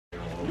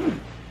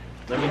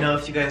Let me know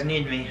if you guys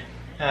need me.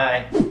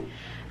 Hi.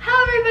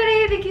 Hello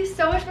everybody, thank you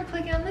so much for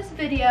clicking on this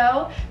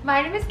video.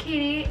 My name is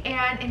Katie,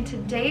 and in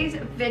today's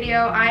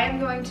video I am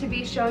going to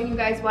be showing you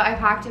guys what I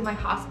packed in my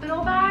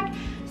hospital bag.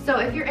 So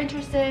if you're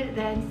interested,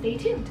 then stay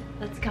tuned.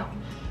 Let's go.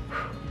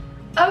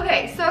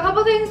 Okay, so a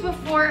couple things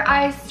before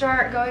I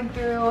start going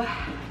through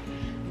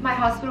my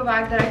hospital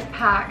bag that I've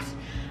packed.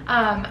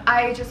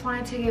 I just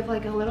wanted to give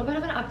like a little bit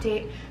of an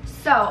update.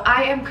 So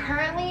I am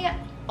currently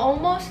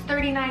almost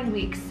 39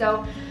 weeks.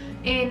 So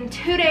in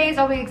 2 days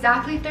I'll be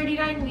exactly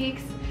 39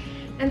 weeks.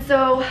 And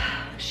so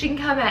she can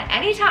come at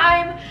any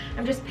time.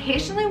 I'm just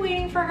patiently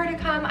waiting for her to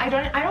come. I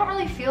don't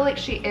really feel like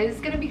she is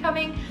gonna be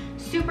coming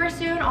super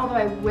soon, although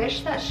I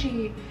wish that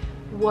she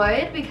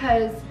would,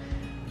 because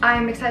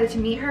I'm excited to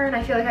meet her and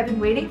I feel like I've been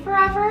waiting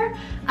forever.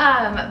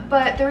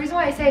 But the reason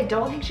why I say I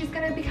don't think she's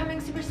gonna be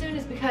coming super soon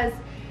is because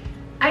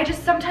I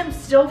just sometimes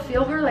still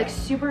feel her like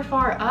super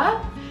far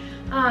up.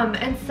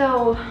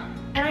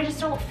 And I just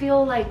don't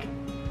feel like,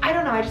 I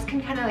don't know, I just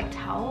can kind of like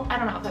tell. I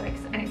don't know if that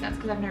makes any sense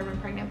because I've never been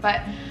pregnant,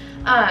 but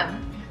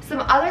some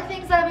other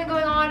things that have been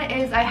going on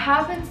is I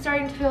have been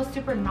starting to feel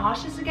super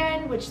nauseous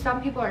again, which some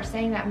people are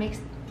saying that makes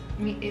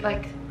me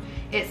like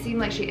it seem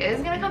like she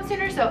is gonna come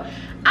sooner. So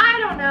I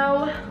don't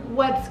know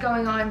what's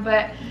going on,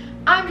 but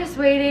I'm just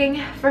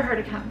waiting for her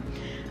to come.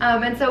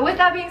 And so with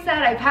that being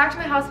said, I packed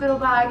my hospital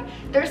bag.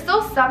 There's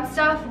still some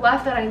stuff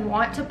left that I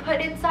want to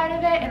put inside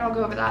of it, and I'll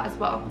go over that as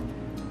well.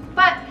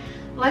 But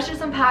let's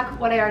just unpack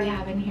what I already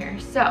have in here.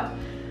 So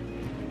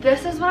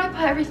this is what I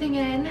put everything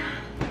in,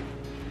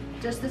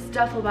 just this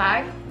duffel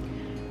bag.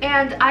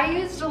 And I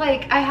used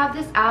like, I have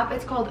this app,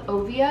 it's called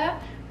Ovia,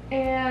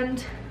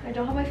 and I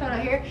don't have my phone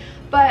out here,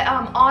 but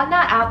on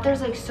that app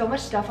there's like so much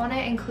stuff on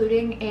it,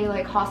 including a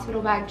like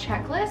hospital bag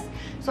checklist.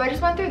 So I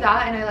just went through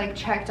that and I like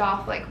checked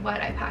off like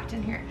what I packed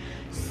in here.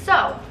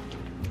 So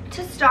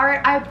to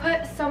start, I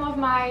put some of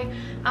my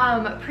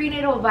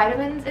prenatal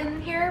vitamins in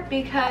here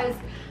because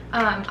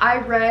I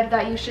read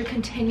that you should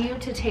continue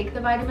to take the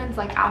vitamins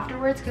like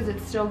afterwards because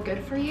it's still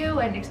good for you,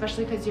 and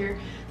especially because you're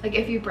like,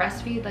 if you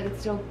breastfeed, like it's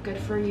still good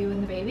for you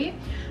and the baby.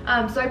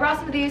 So I brought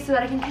some of these so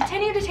that I can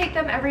continue to take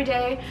them every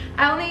day.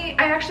 I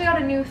actually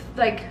got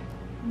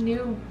a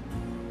new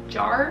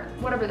jar,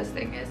 whatever this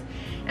thing is,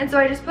 and so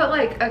I just put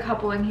like a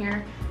couple in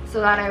here so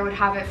that I would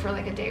have it for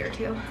like a day or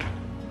two.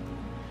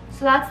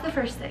 So that's the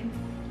first thing.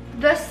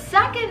 The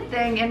second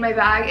thing in my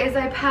bag is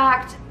I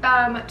packed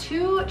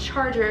 2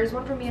 chargers,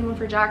 one for me and one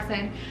for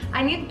Jackson.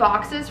 I need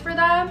boxes for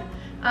them,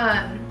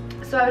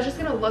 so I was just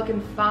gonna look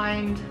and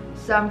find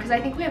some because I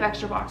think we have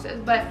extra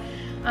boxes, but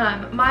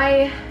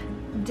my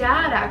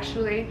dad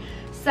actually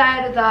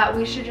said that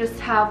we should just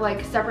have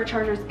like separate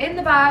chargers in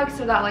the bag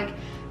so that like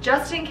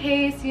just in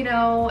case, you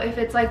know, if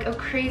it's like a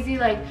crazy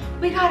like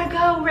we gotta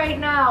go right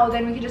now,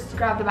 then we can just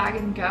grab the bag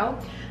and go.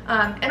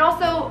 And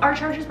also our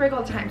chargers break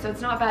all the time, so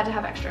it's not bad to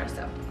have extra,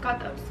 so got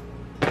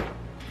those.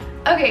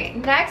 Okay,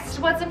 next,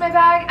 what's in my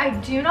bag? I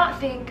do not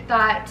think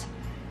that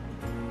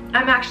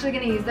I'm actually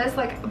gonna use this,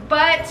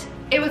 but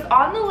it was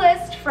on the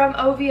list from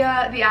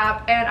Ovia, the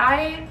app,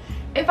 and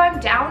if I'm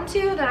down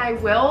to, then I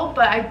will,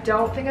 but I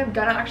don't think I'm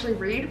gonna actually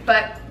read.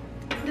 But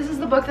this is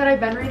the book that I've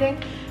been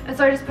reading, and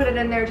so I just put it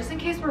in there just in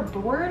case we're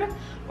bored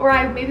or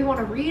I maybe want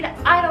to read.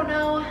 I don't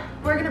know,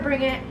 we're gonna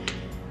bring it.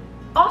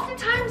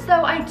 Oftentimes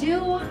though, I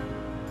do,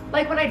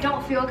 like when I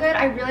don't feel good,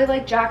 I really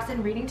like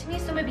Jackson reading to me,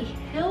 so maybe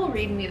he'll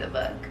read me the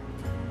book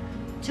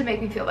to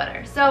make me feel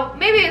better. So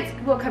maybe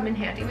it will come in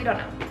handy, we don't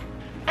know.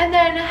 And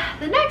then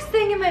the next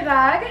thing in my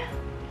bag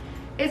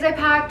is I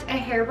packed a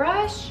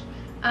hairbrush,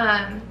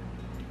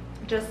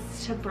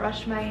 just to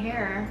brush my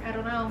hair. I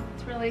don't know,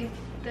 it's really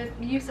the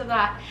use of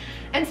that.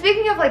 And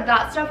speaking of like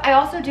that stuff, I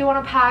also do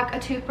want to pack a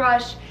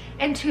toothbrush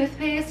and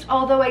toothpaste,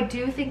 although I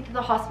do think that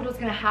the hospital is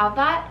going to have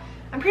that.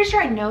 I'm pretty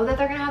sure I know that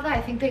they're going to have that.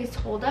 I think they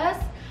told us.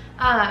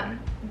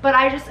 But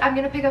I'm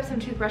gonna pick up some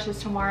toothbrushes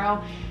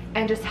tomorrow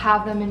and just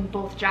have them in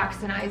both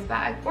Jackson and I's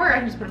bag, or I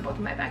can just put them both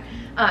in my bag,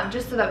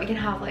 just so that we can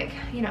have like,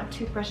 you know,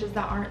 toothbrushes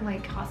that aren't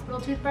like hospital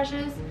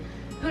toothbrushes.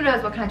 Who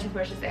knows what kind of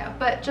toothbrushes they have,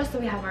 but just so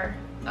we have our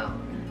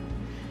own.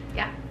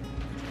 Yeah.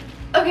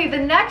 Okay, the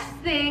next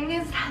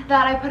things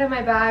that I put in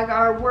my bag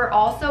were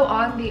also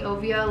on the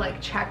Ovia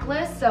like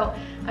checklist, so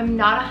I'm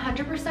not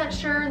 100%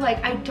 sure.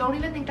 Like, I don't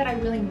even think that I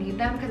really need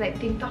them because I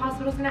think the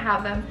hospital's gonna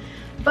have them,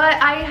 but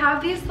I have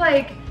these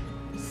like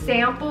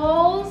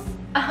samples,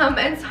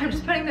 and so I'm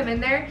just putting them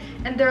in there,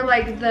 and they're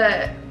like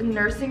the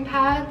nursing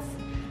pads,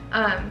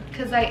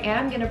 because I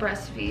am gonna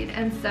breastfeed,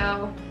 and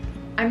so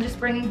I'm just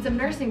bringing some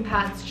nursing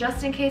pads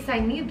just in case I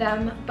need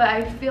them, but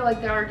I feel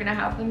like they're gonna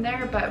have them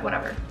there, but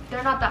whatever,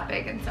 they're not that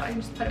big, and so I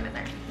can just put them in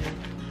there.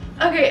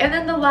 Okay, and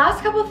then the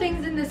last couple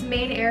things in this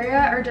main area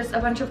are just a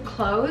bunch of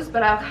clothes,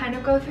 but I'll kind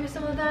of go through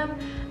some of them.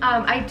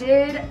 I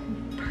did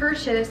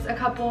purchase a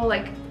couple,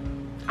 like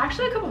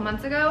actually a couple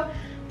months ago,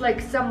 like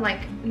some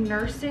like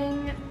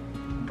nursing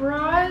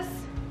bras.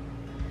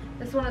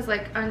 This one is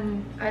like I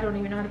don't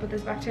even know how to put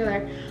this back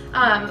together,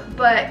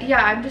 but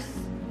yeah, I'm just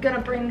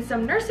gonna bring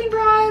some nursing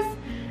bras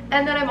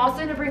And then I'm also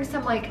gonna bring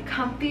some like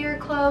comfier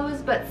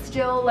clothes, but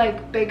still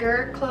like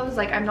bigger clothes.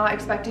 Like I'm not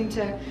expecting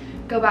to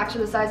go back to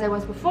the size I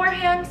was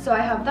beforehand, so I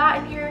have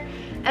that in here.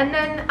 And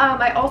then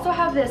I also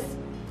have this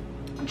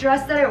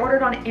dress that I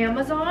ordered on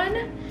Amazon,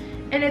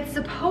 and it's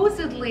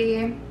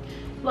supposedly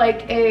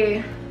like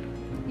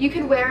you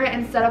can wear it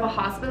instead of a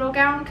hospital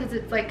gown because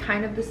it's like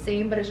kind of the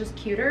same, but it's just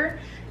cuter,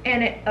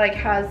 and it like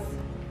has,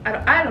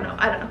 I don't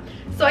know.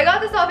 So I got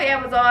this off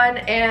Amazon,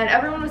 and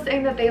everyone was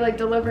saying that they like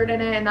delivered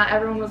in it, and that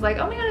everyone was like,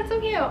 oh my god, it's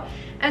so cute.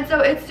 And so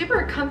it's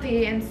super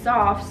comfy and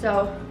soft,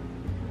 so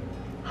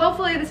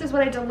hopefully this is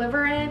what I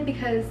deliver in,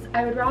 because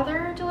I would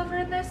rather deliver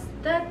in this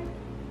than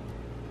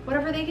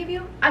whatever they give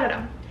you. I don't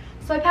know.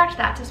 So I packed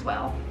that as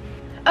well.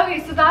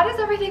 Okay, so that is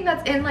everything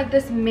that's in like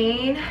this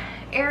main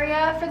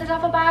area for the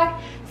duffel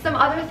bag. Some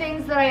other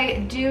things that I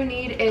do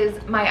need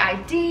is my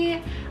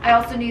ID. I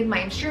also need my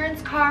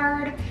insurance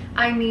card.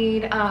 I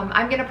need,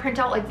 I'm gonna print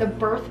out like the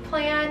birth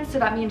plan so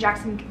that me and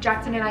Jackson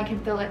and I can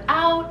fill it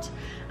out.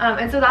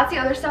 And so that's the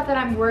other stuff that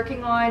I'm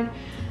working on.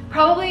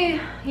 Probably,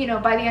 you know,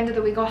 by the end of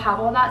the week I'll have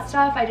all that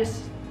stuff. I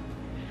just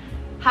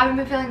haven't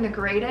been feeling the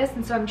greatest,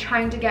 and so I'm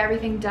trying to get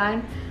everything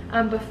done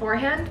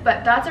beforehand.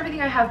 But that's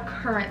everything I have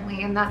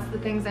currently, and that's the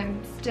things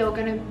I'm still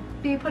gonna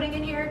be putting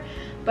in here.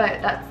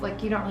 But that's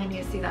like, you don't really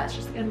need to see that. It's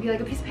just gonna be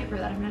like a piece of paper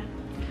that I'm gonna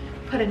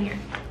put in here.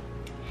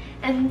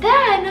 And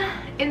then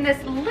in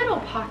this little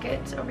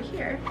pocket over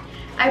here,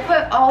 I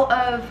put all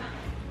of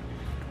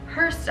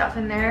her stuff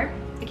in there.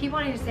 I keep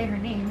wanting to say her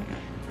name.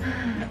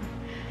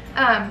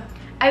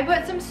 I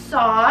put some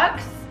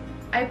socks.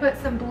 I put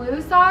some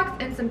blue socks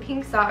and some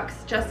pink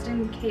socks just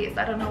in case.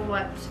 I don't know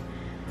what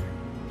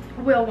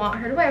we'll want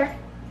her to wear.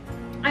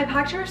 I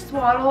packed her a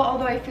swaddle,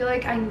 although I feel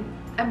like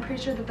I'm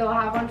pretty sure that they'll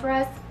have one for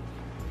us.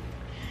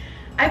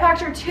 I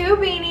packed her 2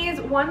 beanies.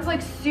 One's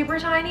like super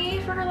tiny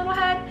for her little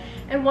head,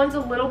 and one's a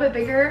little bit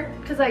bigger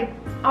because I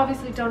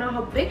obviously don't know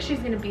how big she's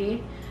gonna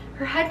be.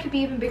 Her head could be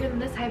even bigger than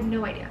this, I have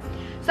no idea.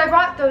 So I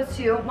brought those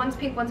 2, one's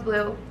pink, one's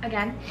blue,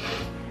 again.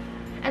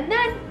 And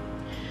then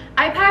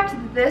I packed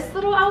this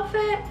little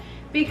outfit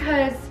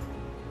because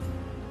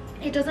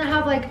it doesn't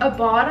have like a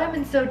bottom,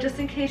 and so just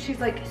in case she's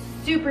like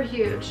super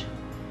huge,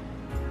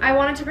 I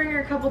wanted to bring her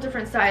a couple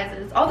different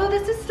sizes. Although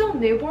this is still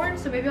newborn,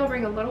 so maybe I'll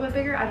bring a little bit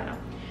bigger, I don't know.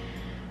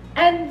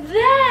 And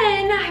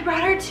then I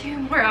brought her 2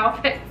 more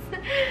outfits.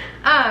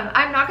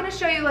 I'm not gonna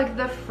show you like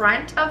the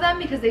front of them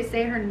because they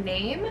say her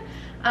name.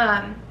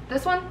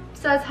 This one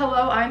says,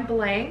 hello, I'm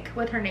blank,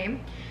 with her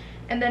name.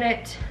 And then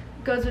it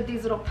goes with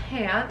these little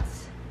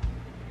pants.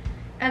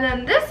 And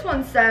then this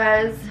one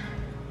says,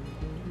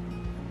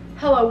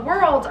 hello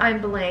world,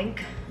 I'm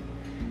blank.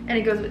 And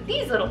it goes with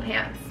these little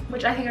pants,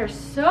 which I think are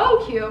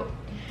so cute.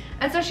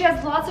 And so she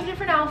has lots of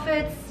different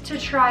outfits to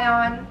try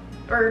on,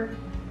 or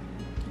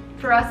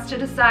for us to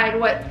decide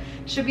what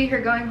should be her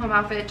going home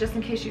outfit, just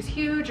in case she's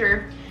huge,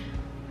 or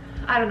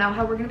I don't know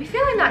how we're gonna be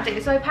feeling that day.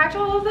 So I packed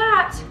all of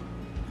that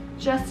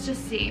just to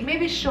see.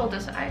 Maybe she'll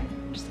decide.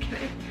 Just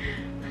kidding.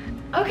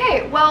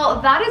 Okay, well,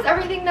 that is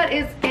everything that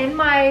is in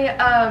my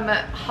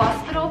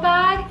hospital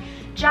bag.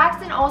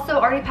 Jackson also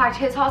already packed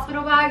his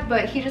hospital bag,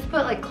 but he just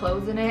put like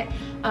clothes in it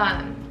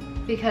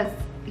because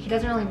he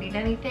doesn't really need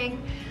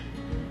anything.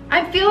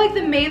 I feel like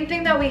the main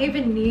thing that we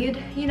even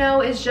need, you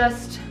know, is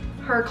just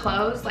her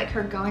clothes, like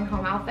her going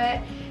home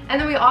outfit. And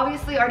then we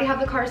obviously already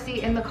have the car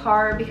seat in the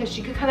car because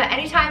she could come at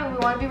any time and we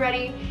want to be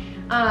ready.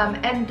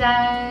 And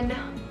then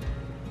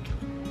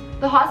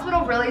the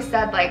hospital really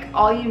said like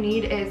all you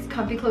need is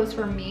comfy clothes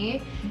for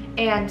me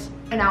and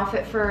an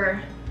outfit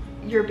for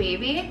your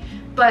baby.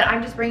 But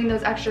I'm just bringing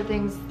those extra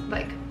things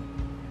like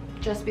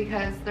just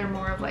because they're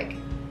more of like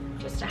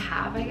just to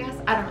have, I guess.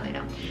 I don't really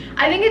know.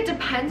 I think it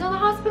depends on the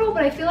hospital,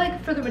 but I feel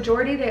like for the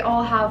majority they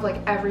all have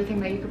like everything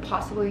that you could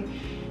possibly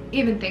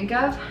even think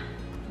of.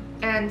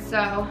 And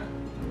so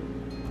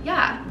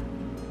yeah,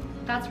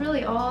 that's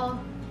really all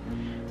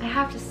I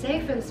have to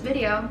say for this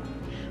video.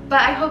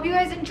 But I hope you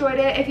guys enjoyed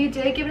it. If you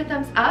did, give it a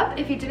thumbs up.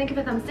 If you didn't, give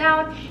it a thumbs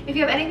down. If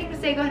you have anything to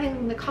say, go ahead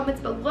in the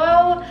comments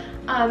below.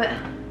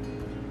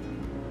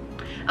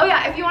 Oh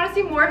yeah, if you want to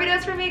see more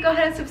videos from me, go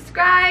ahead and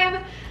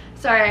subscribe.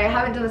 Sorry, I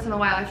haven't done this in a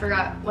while. I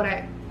forgot what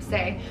I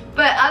say.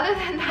 But other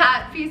than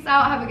that, peace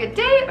out. Have a good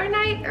day or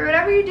night or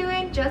whatever you're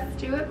doing. Just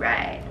do it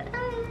right.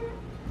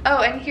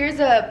 Oh, and here's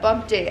a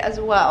bump date as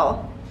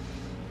well.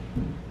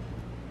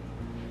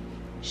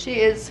 She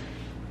is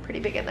pretty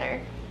big in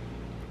there.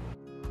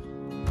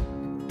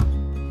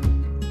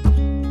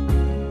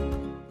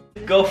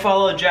 Go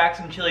follow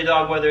Jackson Chili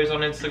Dog Weathers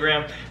on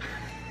Instagram.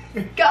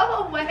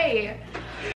 Go away.